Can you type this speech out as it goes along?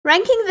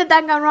Ranking the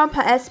Danganronpa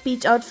S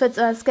Beach Outfits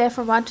on a scale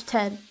from 1 to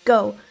 10.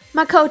 Go.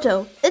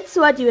 Makoto. It's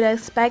what you'd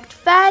expect.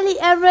 Fairly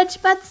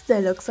average, but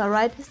still looks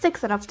alright.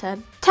 6 out of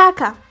 10.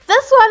 Taka.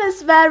 This one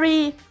is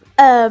very,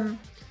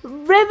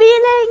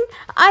 revealing.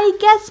 I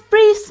guess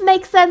briefs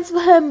make sense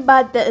for him,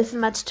 but there isn't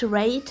much to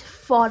rate.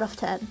 4 out of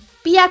 10.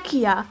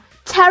 Byakuya.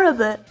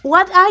 Terrible.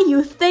 What are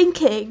you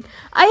thinking?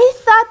 I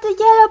thought the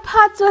yellow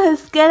parts were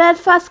his skin at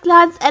first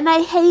glance and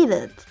I hate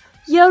it.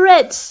 You're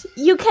rich.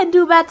 You can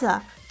do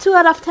better. 2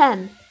 out of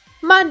 10.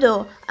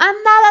 Mondo.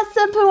 Another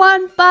simple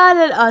one, but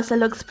it also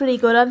looks pretty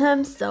good on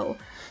him, so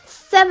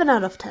 7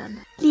 out of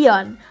 10.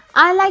 Leon.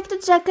 I like the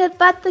jacket,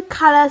 but the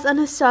colors on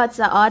his shorts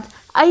are odd.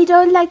 I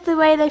don't like the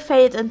way they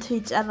fade into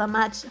each other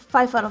much.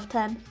 5 out of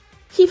 10.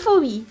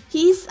 Hifumi.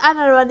 He's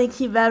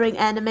unironically wearing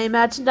anime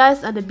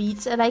merchandise on the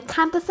beach and I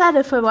can't decide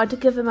if I want to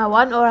give him a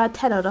 1 or a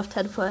 10 out of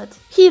 10 for it.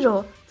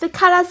 Hiro. The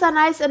colors are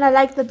nice and I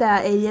like that there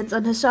are aliens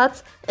on his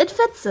shorts. It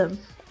fits him.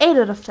 8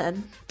 out of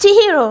 10.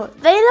 Chihiro.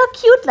 They look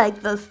cute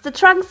like this. The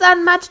trunks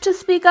aren't much to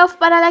speak of,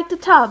 but I like the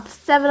top.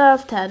 7 out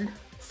of 10.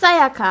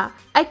 Sayaka.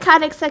 I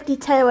can't exactly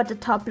tell what the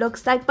top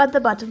looks like, but the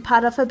bottom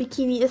part of her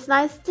bikini is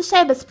nice. The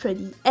shape is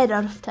pretty. 8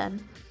 out of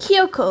 10.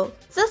 Kyoko.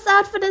 This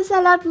outfit is a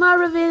lot more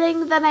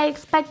revealing than I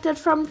expected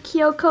from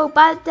Kyoko,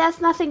 but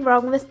there's nothing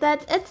wrong with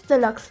that. It still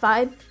looks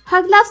fine.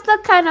 Her gloves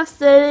look kind of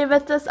silly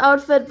with this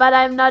outfit, but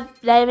I'm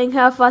not blaming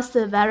her for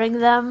still wearing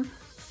them.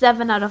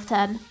 7 out of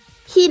 10.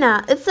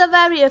 Hina. It's a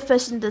very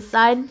efficient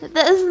design.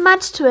 There isn't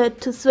much to it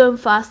to swim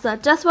faster,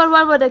 just what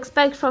one would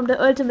expect from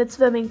the ultimate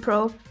swimming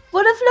pro.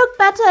 Would have looked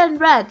better in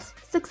red.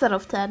 6 out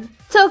of 10.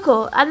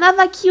 Toko.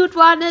 Another cute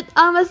one. It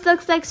almost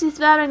looks like she's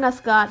wearing a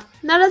skirt.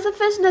 Not as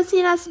efficient as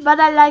Hina's, but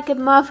I like it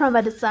more from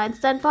a design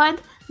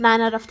standpoint.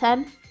 9 out of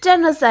 10.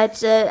 Genocide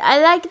Jill.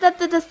 I like that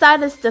the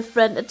design is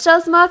different. It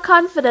shows more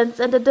confidence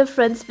in the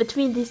difference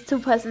between these two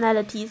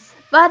personalities.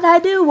 But I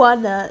do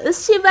wonder,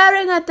 is she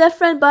wearing a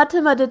different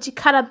bottom or did she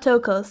cut up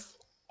Toko's?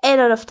 8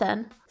 out of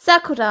 10.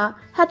 Sakura.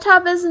 Her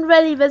top isn't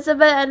really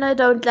visible and I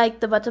don't like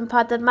the bottom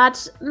part that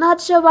much. Not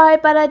sure why,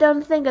 but I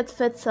don't think it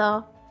fits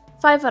her.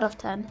 5 out of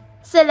 10.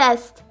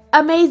 Celeste.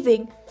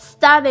 Amazing.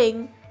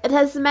 Stunning. It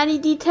has many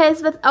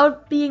details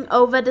without being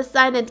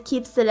over-designed and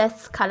keeps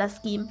Celeste's color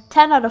scheme.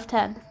 10 out of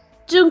 10.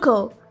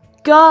 Junko.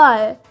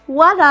 Girl,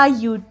 what are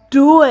you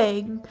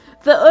doing?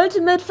 The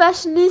ultimate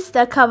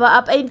fashionista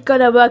cover-up ain't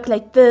gonna work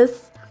like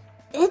this.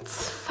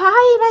 It's fine,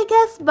 I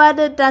guess, but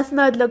it does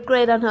not look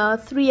great on her.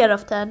 3 out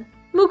of 10.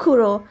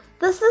 Mukuro.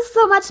 This is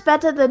so much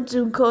better than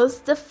Junko's.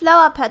 The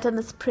flower pattern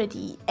is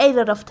pretty. 8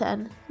 out of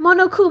 10.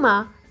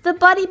 Monokuma. The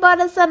body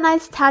borders are a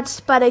nice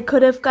touch, but I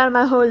could have gone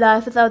my whole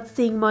life without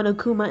seeing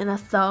Monokuma in a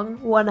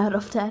song. 1 out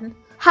of 10.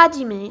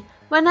 Hajime.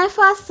 When I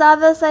first saw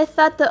this, I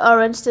thought the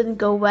orange didn't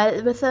go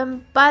well with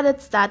him, but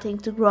it's starting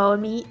to grow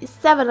on me.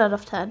 7 out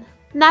of 10.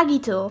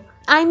 Nagito.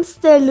 I'm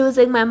still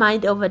losing my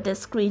mind over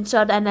this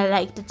screenshot and I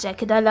like the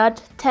jacket a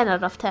lot. 10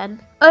 out of 10.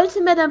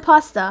 Ultimate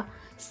Imposter.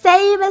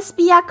 Same as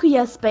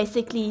Byakuya's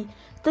basically.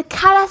 The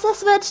colors are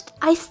switched,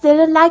 I still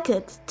don't like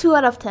it. 2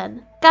 out of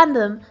 10.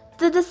 Gundam.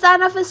 The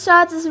design of his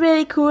shorts is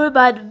really cool,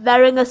 but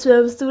wearing a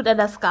swimsuit and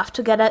a scarf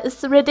together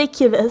is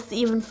ridiculous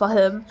even for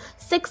him.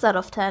 6 out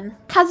of 10.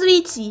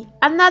 Kazuichi.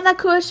 Another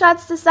cool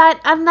shorts design,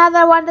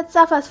 another one that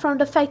suffers from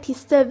the fact he's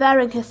still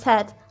wearing his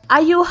hat.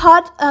 Are you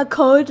hot or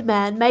cold,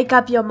 man? Make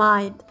up your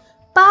mind.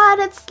 But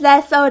it's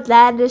less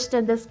outlandish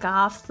than the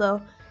scarf,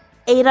 so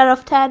 8 out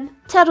of 10.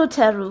 Teru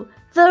Teru.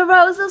 The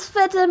roses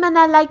fit him and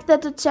I like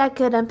that the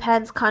jacket and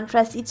pants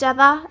contrast each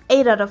other.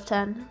 8 out of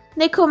 10.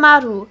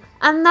 Nekomaru.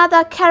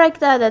 Another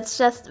character that's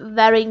just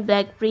wearing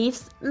black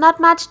briefs. Not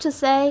much to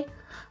say.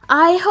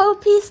 I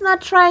hope he's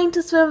not trying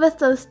to swim with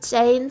those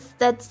chains.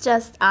 That's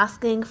just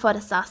asking for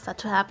disaster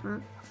to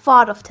happen. 4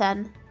 out of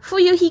 10.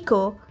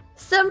 Fuyuhiko.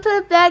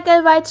 Simple black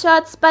and white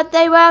shorts, but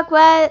they work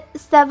well.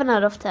 7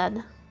 out of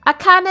 10.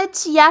 Akane,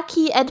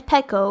 Chiaki, and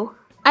Peko.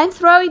 I'm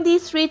throwing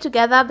these three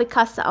together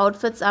because the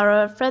outfits are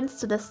a reference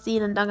to the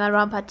scene in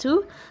Danganronpa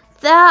 2.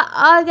 They're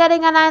all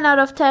getting a 9 out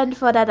of 10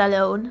 for that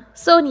alone.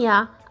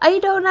 Sonia. I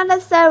don't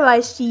understand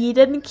why she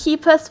didn't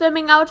keep her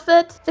swimming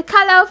outfit. The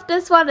color of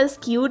this one is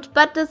cute,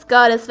 but the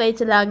skirt is way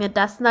too long and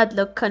does not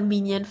look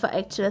convenient for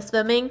actual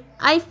swimming.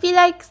 I feel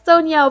like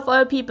Sonia of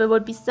all people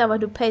would be someone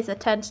who pays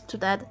attention to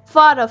that.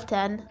 4 out of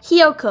 10.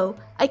 Hyoko.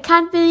 I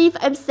can't believe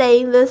I'm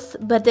saying this,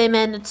 but they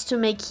managed to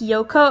make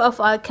Hyoko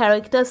of all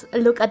characters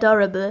look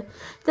adorable.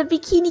 The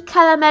bikini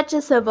color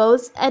matches her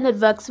bows and it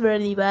works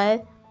really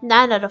well.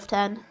 9 out of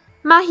 10.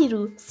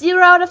 Mahiru.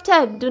 0 out of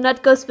 10. Do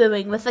not go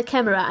swimming with a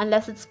camera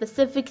unless it's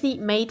specifically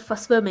made for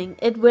swimming.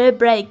 It will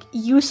break.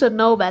 You should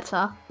know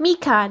better.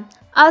 Mikan.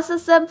 Also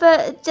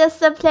simple,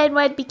 just a plain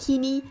white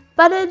bikini,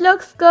 but it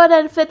looks good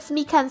and fits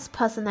Mikan's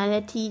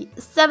personality.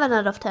 7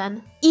 out of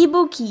 10.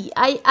 Ibuki.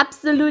 I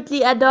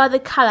absolutely adore the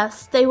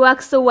colors. They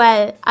work so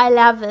well. I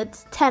love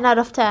it. 10 out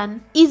of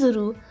 10.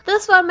 Izuru.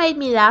 This one made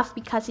me laugh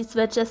because he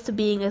switches to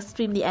being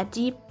extremely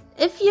edgy.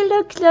 If you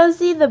look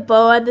closely, the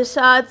bow on the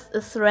shorts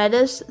is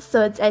reddish,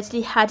 so it's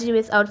actually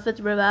Hajime's outfit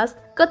reversed.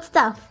 Good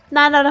stuff.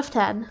 9 out of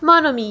 10.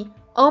 Monomi.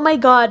 Oh my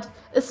god,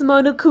 is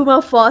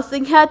Monokuma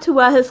forcing her to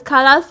wear his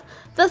colors?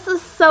 This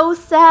is so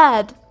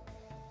sad.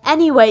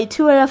 Anyway,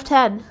 2 out of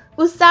 10.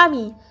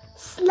 Usami.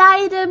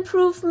 Slight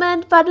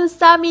improvement, but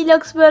Usami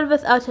looks weird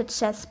without her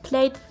chest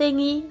plate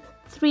thingy.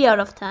 3 out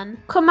of 10.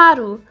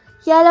 Komaru.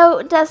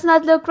 Yellow does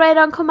not look great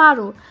on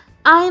Komaru.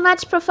 I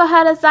much prefer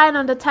her design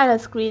on the title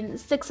screen.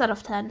 6 out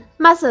of 10.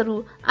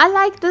 Masaru. I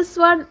like this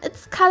one.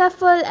 It's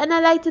colorful and I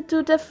like the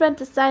 2 different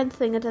design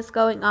thing it has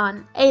going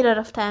on. 8 out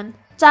of 10.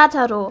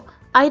 Jataro.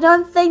 I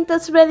don't think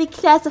this really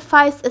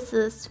classifies as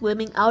a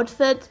swimming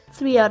outfit.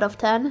 3 out of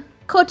 10.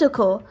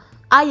 Kotoko.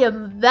 I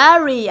am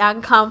very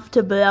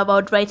uncomfortable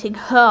about rating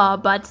her,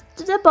 but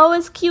the bow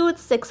is cute.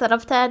 6 out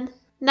of 10.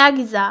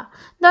 Nagisa.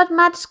 Not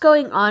much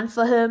going on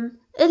for him.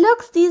 It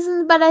looks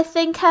decent, but I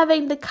think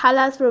having the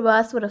colors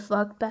reversed would have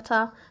worked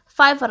better.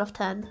 5 out of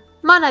 10.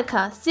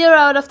 Monica. 0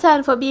 out of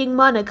 10 for being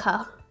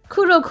Monica.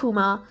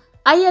 Kurokuma.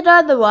 I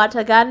adore the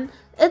water gun.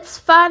 It's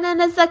fun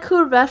and it's a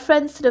cool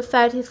reference to the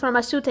fact he's from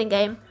a shooting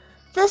game.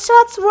 The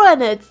shorts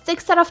ruin it.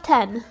 6 out of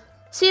 10.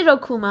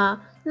 Shirokuma.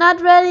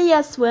 Not really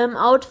a swim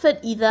outfit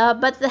either,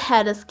 but the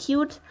head is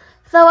cute.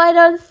 Though I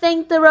don't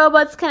think the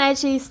robots can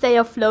actually stay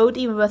afloat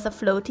even with a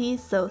floaty,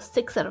 so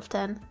 6 out of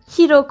 10.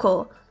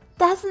 Hiroko.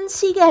 Doesn't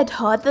she get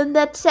hot in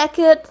that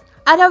jacket?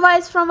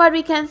 Otherwise, from what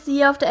we can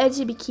see of the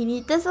LG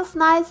bikini, this is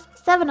nice.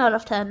 7 out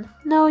of 10.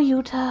 No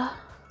Yuta.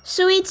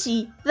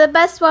 Shuichi. The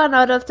best one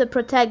out of the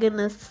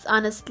protagonists,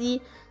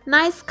 honestly.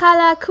 Nice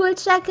color, cool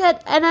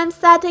jacket, and I'm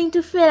starting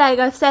to feel like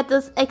I've said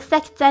this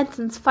exact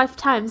sentence 5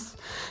 times.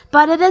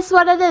 But it is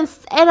what it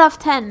is. 8 out of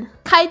 10.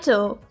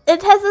 Kaito.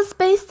 It has a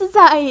space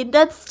design.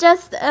 That's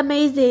just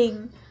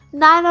amazing.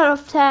 9 out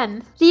of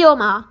 10.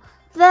 Ryoma.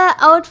 The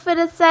outfit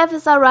itself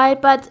is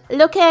alright, but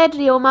looking at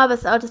Ryoma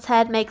without his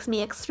head makes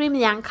me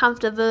extremely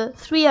uncomfortable.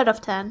 3 out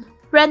of 10.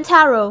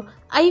 Rentaro.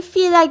 I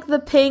feel like the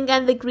pink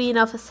and the green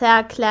of his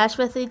hair clash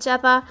with each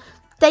other.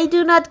 They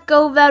do not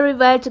go very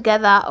well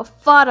together.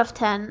 4 out of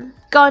 10.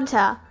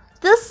 Gonta.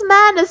 This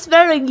man is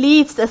wearing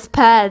leaves as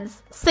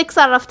pants. 6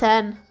 out of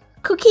 10.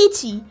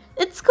 Kokichi.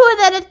 It's cool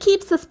that it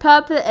keeps his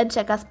purple and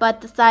checker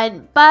spot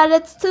design, but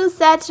it's too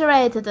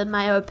saturated in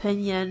my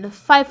opinion.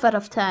 5 out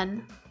of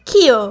 10.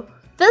 Kyo.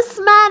 This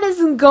man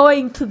isn't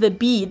going to the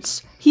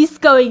beach. He's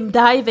going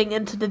diving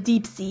into the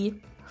deep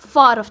sea.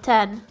 4 out of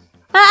 10.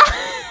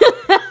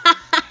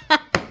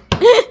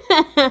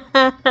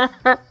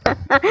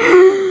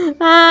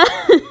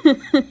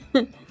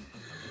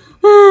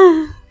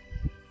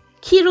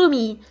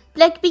 Kirumi.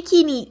 Black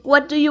bikini.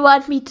 What do you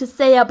want me to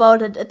say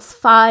about it? It's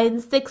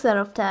fine. 6 out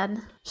of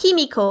 10.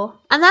 Himiko.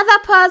 Another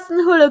person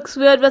who looks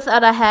weird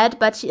without a head,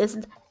 but she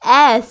isn't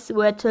as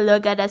weird to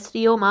look at as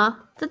Ryoma.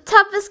 The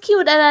top is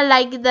cute and I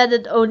like that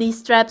it only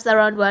straps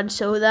around one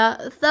shoulder,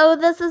 though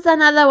this is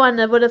another one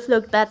that would have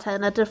looked better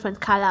in a different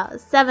color.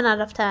 7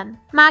 out of 10.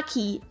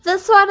 Maki.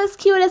 This one is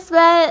cute as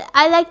well.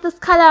 I like this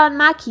color on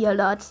Maki a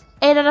lot.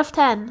 8 out of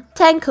 10.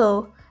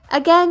 Tenko.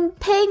 Again,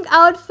 pink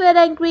outfit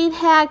and green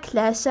hair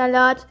clash a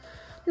lot.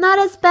 Not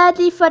as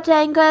badly for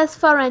Tenko as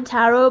for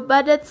Rentaro,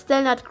 but it's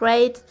still not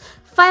great.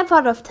 5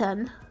 out of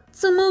 10.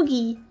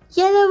 Tsumugi.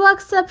 Yellow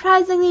works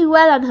surprisingly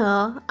well on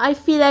her. I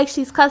feel like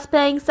she's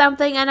cosplaying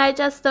something and I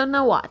just don't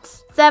know what.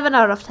 7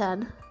 out of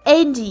 10.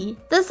 Angie.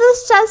 This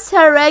is just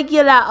her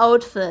regular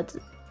outfit,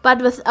 but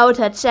without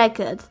her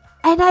jacket.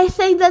 And I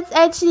think that's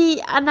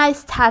actually a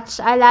nice touch.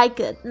 I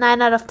like it.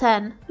 9 out of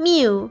 10.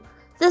 Miu.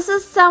 This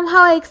is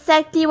somehow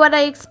exactly what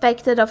I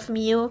expected of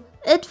Miu.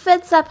 It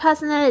fits her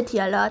personality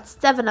a lot.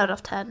 7 out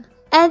of 10.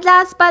 And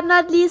last but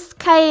not least,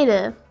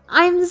 Kaede.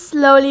 I'm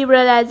slowly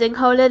realizing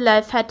how little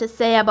I've had to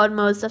say about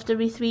most of the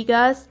V3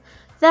 girls.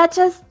 There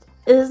just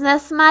isn't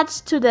as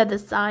much to their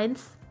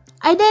designs.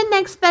 I didn't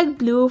expect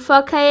blue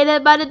for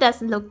Kaede, but it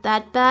doesn't look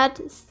that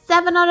bad.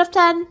 7 out of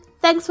 10.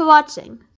 Thanks for watching.